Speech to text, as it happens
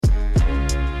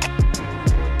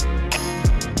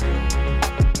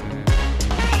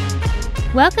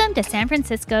Welcome to San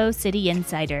Francisco City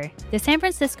Insider, the San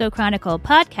Francisco Chronicle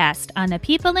podcast on the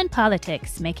people and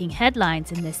politics making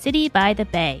headlines in the city by the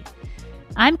Bay.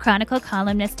 I'm Chronicle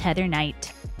columnist Heather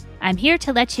Knight. I'm here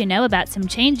to let you know about some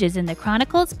changes in the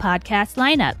Chronicle's podcast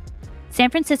lineup. San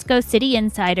Francisco City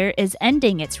Insider is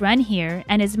ending its run here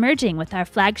and is merging with our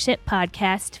flagship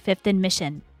podcast, Fifth and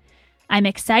Mission. I'm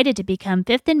excited to become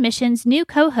Fifth and Mission's new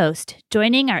co-host,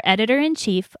 joining our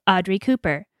editor-in-chief, Audrey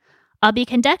Cooper. I'll be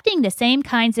conducting the same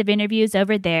kinds of interviews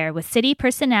over there with city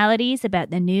personalities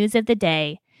about the news of the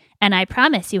day, and I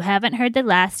promise you haven't heard the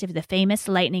last of the famous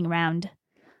lightning round.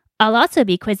 I'll also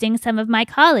be quizzing some of my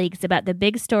colleagues about the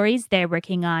big stories they're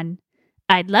working on.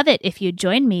 I'd love it if you'd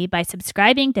join me by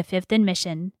subscribing to Fifth and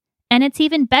Mission. And it's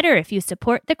even better if you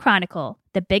support the Chronicle,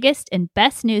 the biggest and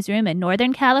best newsroom in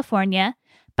Northern California,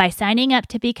 by signing up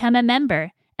to become a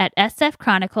member at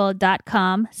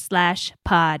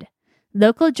sfchronicle.com/pod.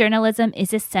 Local journalism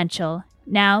is essential,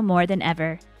 now more than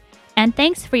ever. And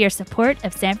thanks for your support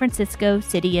of San Francisco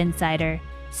City Insider.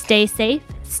 Stay safe,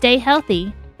 stay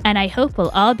healthy, and I hope we'll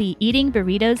all be eating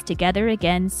burritos together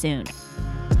again soon.